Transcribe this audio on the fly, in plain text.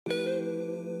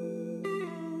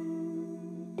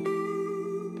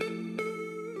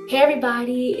Hey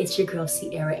everybody, it's your girl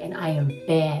Ciara and I am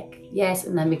back. Yes,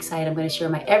 and I'm excited. I'm gonna share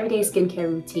my everyday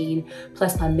skincare routine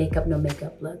plus my makeup, no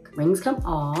makeup look. Rings come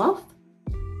off.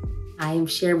 I am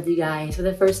sharing with you guys for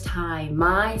the first time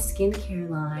my skincare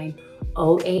line,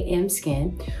 OAM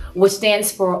Skin, which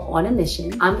stands for On a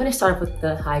Mission. I'm gonna start with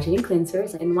the hygienic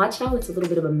cleansers and watch how it's a little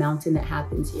bit of a mountain that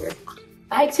happens here.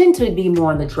 I tend to be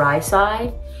more on the dry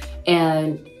side,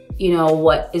 and you know,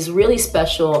 what is really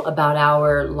special about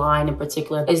our line in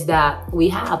particular is that we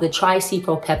have the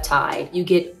Tri-C-Pro peptide. You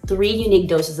get 3 unique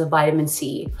doses of vitamin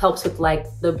C. Helps with like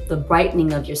the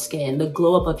brightening of your skin, the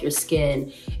glow up of your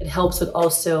skin. It helps with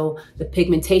also the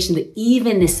pigmentation, the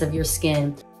evenness of your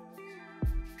skin.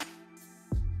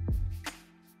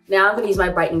 Now I'm gonna use my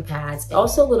brightening pads.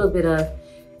 Also a little bit of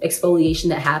exfoliation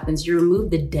that happens. You remove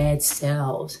the dead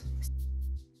cells.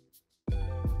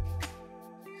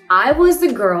 I was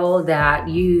the girl that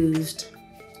used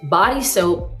body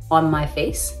soap on my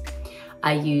face.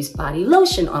 I used body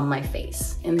lotion on my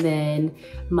face. And then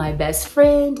my best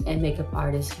friend and makeup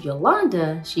artist,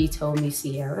 Yolanda, she told me,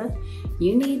 Ciara,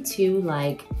 you need to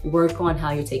like work on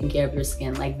how you're taking care of your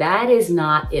skin. Like that is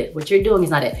not it. What you're doing is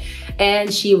not it.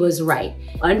 And she was right.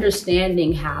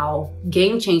 Understanding how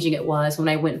game-changing it was when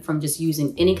I went from just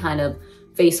using any kind of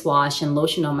face wash and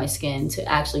lotion on my skin to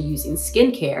actually using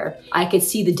skincare, I could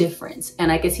see the difference and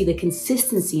I could see the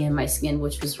consistency in my skin,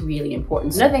 which was really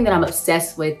important. Another thing that I'm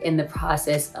obsessed with in the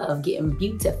process of getting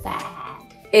beautified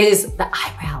is the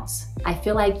eyebrows. I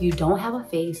feel like you don't have a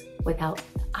face without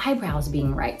the eyebrows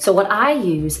being right. So what I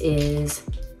use is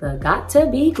the Got To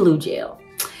Be glue gel.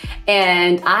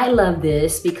 And I love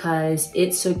this because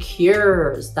it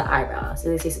secures the eyebrows. So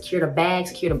they say secure the bag,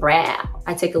 secure the brow.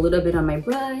 I take a little bit on my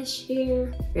brush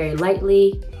here, very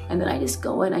lightly, and then I just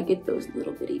go in, I get those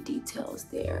little bitty details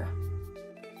there.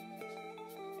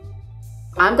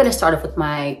 I'm gonna start off with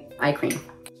my eye cream.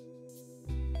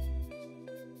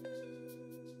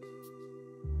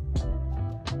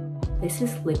 This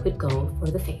is liquid gold for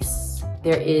the face.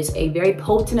 There is a very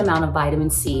potent amount of vitamin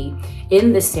C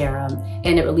in the serum,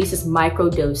 and it releases micro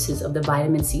doses of the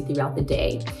vitamin C throughout the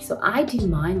day. So I do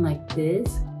mine like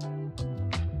this.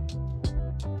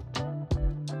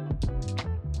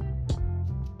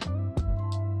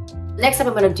 Next up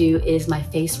I'm gonna do is my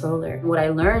face roller. What I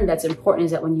learned that's important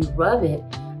is that when you rub it,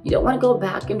 you don't wanna go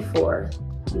back and forth.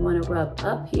 You wanna rub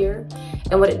up here.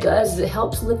 And what it does is it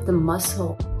helps lift the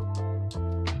muscle.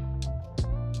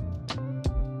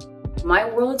 My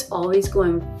world's always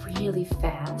going really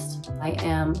fast. I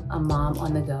am a mom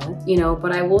on the go, you know,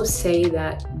 but I will say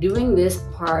that doing this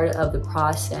part of the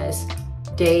process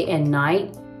day and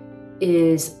night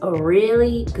is a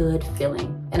really good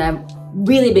feeling. And I'm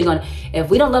really big on, if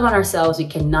we don't love on ourselves, we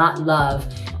can't love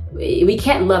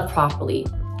properly.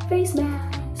 Face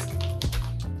mask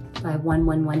by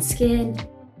 111 Skin.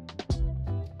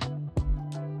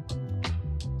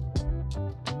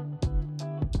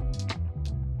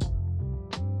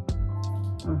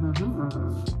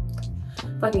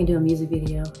 If I can do a music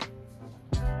video.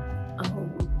 Oh,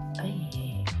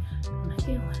 hey, when I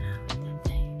get one, I make that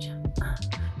thing jump.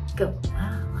 Go,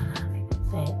 when I make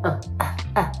that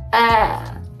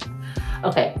thing.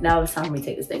 Okay, now it's time for me to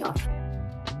take this thing off.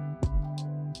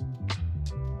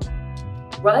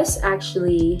 Russ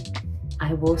actually,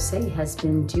 I will say, has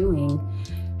been doing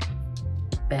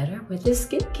better with his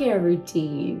skincare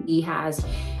routine. He has,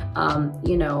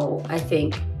 you know, I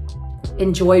think,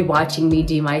 enjoyed watching me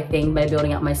do my thing by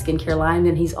building out my skincare line,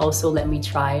 and he's also let me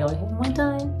try it on him one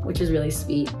time, which is really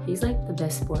sweet. He's like the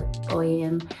best sport.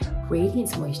 OAM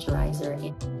Radiance Moisturizer.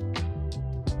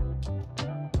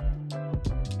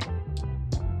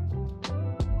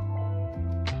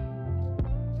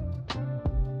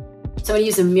 So I'm gonna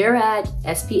use a Murad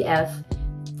SPF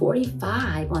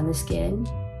 45 on the skin.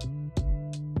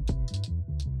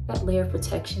 That layer of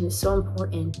protection is so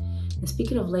important. And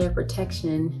speaking of layer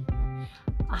protection,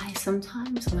 I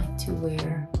sometimes like to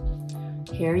wear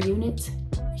hair units,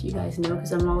 if you guys know,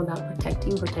 because I'm all about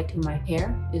protecting my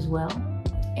hair as well.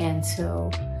 And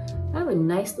so I have a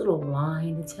nice little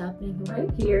line that's happening right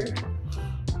here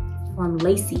from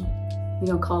Lacey. We're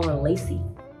gonna call her Lacey.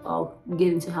 I'll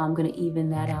get into how I'm gonna even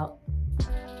that out.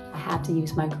 I have to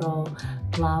use my girl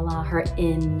Lala, her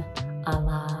In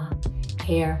Allah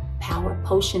hair power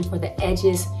potion for the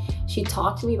edges. She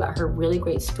talked to me about her really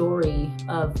great story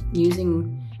of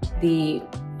using the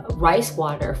rice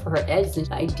water for her edges. And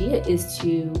the idea is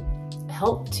to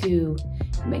help to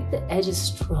make the edges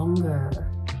stronger,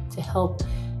 to help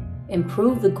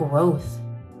improve the growth.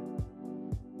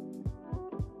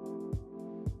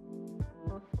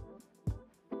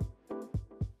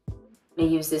 I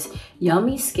use this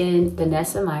Yummy Skin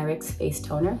Vanessa Myricks face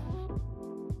toner.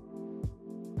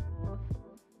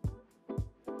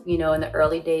 You know, in the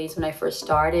early days when I first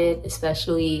started,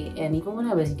 especially, and even when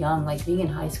I was young, like being in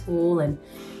high school, and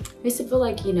I used to feel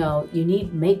like, you know, you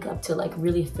need makeup to like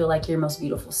really feel like your most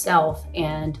beautiful self.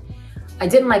 And I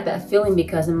didn't like that feeling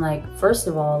because I'm like, first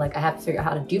of all, like I have to figure out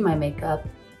how to do my makeup,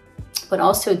 but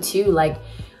also too, like,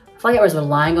 I feel like I was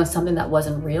relying on something that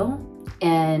wasn't real.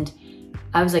 And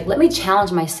I was like, let me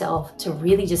challenge myself to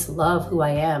really just love who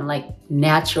I am, like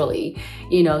naturally,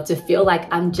 you know, to feel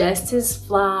like I'm just as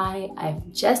fly, I'm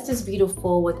just as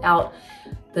beautiful without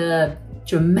the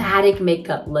dramatic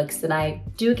makeup looks that I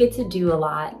do get to do a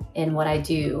lot in what I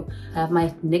do. I have my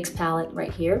NYX palette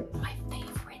right here, my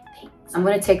favorite thing. I'm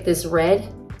gonna take this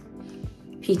red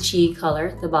peachy color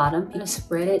at the bottom. I'm gonna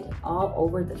spread it all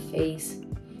over the face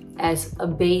as a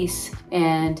base,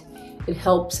 and it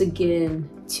helps again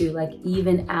to like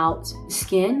even out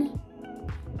skin.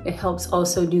 It helps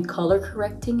also do color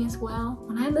correcting as well.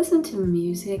 When I listen to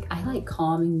music, I like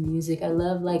calming music. I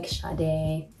love like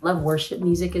Sade, love worship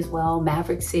music as well.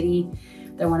 Maverick City,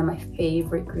 they're one of my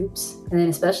favorite groups. And then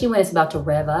especially when it's about to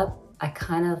rev up, I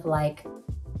kind of like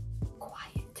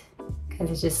quiet, because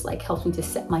it just like helps me to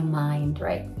set my mind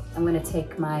right. I'm gonna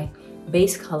take my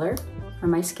base color for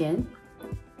my skin,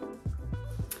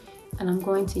 and I'm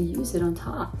going to use it on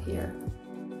top here.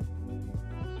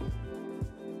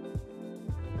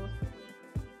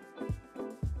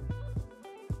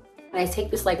 And I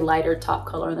take this like lighter top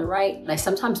color on the right, and I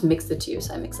sometimes mix the two.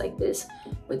 So I mix like this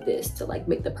with this to like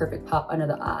make the perfect pop under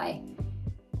the eye.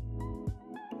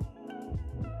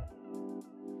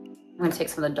 I'm gonna take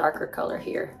some of the darker color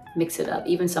here, mix it up,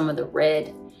 even some of the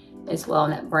red as well,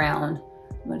 and that brown.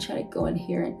 I'm gonna try to go in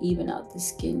here and even out the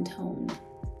skin tone.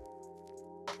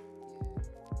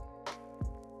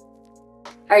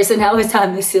 All right, so now it's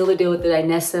time to seal the deal with the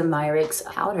Vanessa Myricks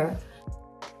powder.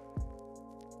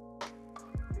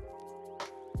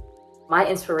 My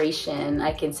inspiration,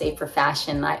 I can say, for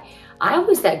fashion, I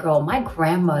was that girl. My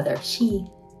grandmother, she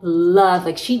loved,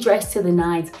 like she dressed to the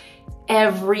nines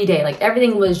every day. Like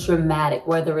everything was dramatic,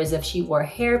 whether it's if she wore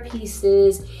hair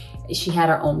pieces, she had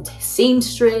her own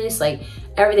seamstress, like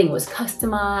everything was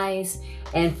customized.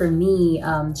 And for me,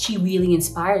 she really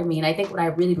inspired me. And I think what I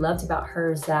really loved about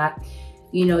her is that,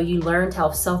 you know, you learned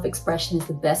how self-expression is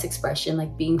the best expression,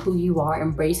 like being who you are,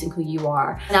 embracing who you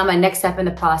are. Now my next step in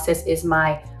the process is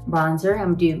my bronzer.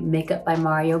 I'm gonna do Makeup by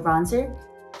Mario bronzer.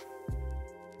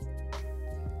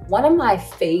 One of my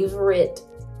favorite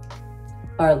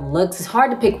looks, it's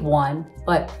hard to pick one,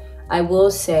 but I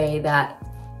will say that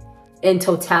in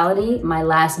totality, my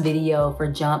last video for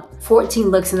Jump, 14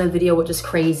 looks in the video, which is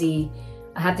crazy.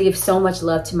 I have to give so much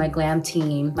love to my glam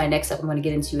team. My next step I'm gonna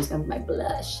get into is gonna be my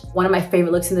blush. One of my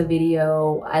favorite looks in the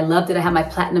video. I loved it. I had my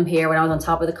platinum hair when I was on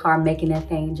top of the car making that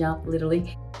thing jump,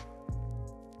 literally.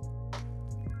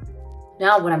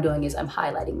 Now what I'm doing is I'm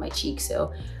highlighting my cheeks.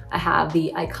 So I have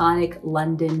the iconic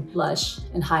London blush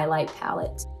and highlight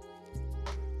palette.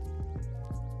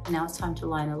 Now it's time to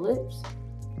line the lips.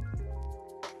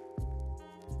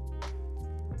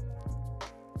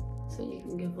 So you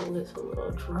can give the lips a little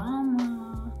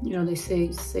drama. You know, they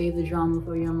say save the drama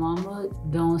for your mama.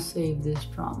 Don't save this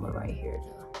drama right here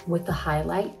though. With the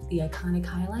highlight, the iconic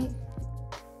highlight.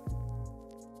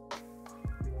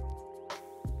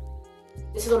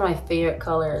 This is one of my favorite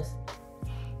colors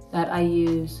that I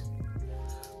use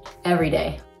every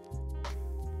day.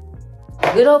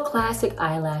 Good old classic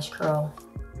eyelash curl.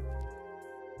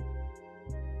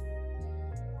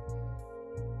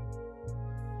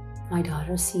 My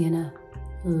daughter Sienna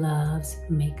loves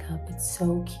makeup. It's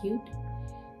so cute.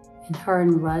 And her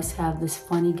and Russ have this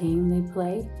funny game they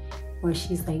play where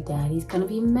she's like, Daddy's gonna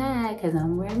be mad because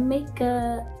I'm wearing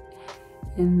makeup.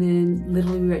 And then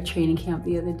literally we were at training camp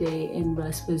the other day and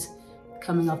Russ was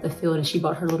coming off the field and she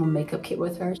brought her little makeup kit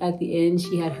with her. At the end,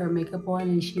 she had her makeup on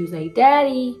and she was like,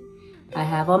 Daddy, I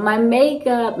have on my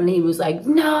makeup. And he was like,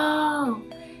 no.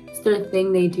 It's the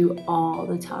thing they do all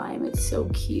the time. It's so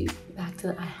cute. Back to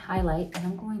the highlight, and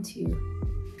I'm going to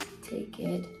take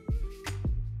it.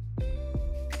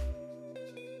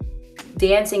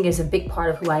 Dancing is a big part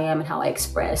of who I am and how I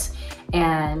express.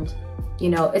 And you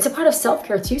know, it's a part of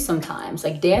self-care too sometimes.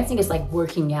 Like dancing is like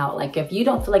working out. Like if you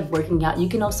don't feel like working out, you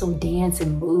can also dance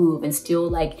and move and still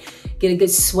like get a good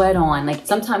sweat on. Like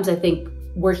sometimes I think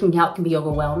working out can be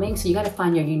overwhelming. So you gotta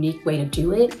find your unique way to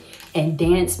do it. And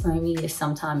dance for me is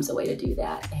sometimes a way to do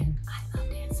that. And I love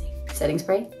dancing. Setting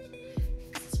spray,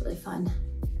 it's really fun.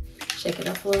 Shake it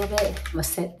up a little bit. I'm gonna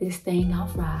set this thing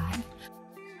off right.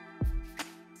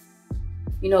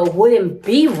 You know, it wouldn't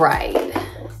be right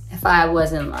if I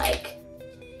wasn't like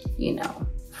you know,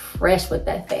 fresh with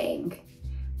that thing.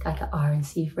 Got the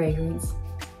R&C fragrance.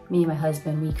 Me and my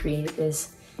husband, we created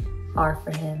this R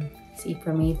for him, C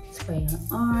for me. Spray on the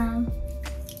arm,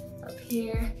 up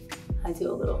here. I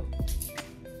do a little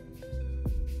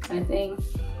kind of thing.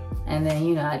 And then,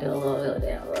 you know, I do a little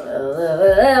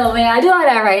man, I do all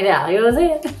that right now, you know what I'm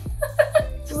saying?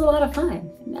 This was a lot of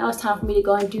fun. Now it's time for me to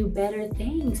go and do better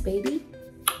things, baby.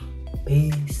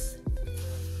 Peace.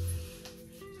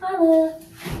 Holla.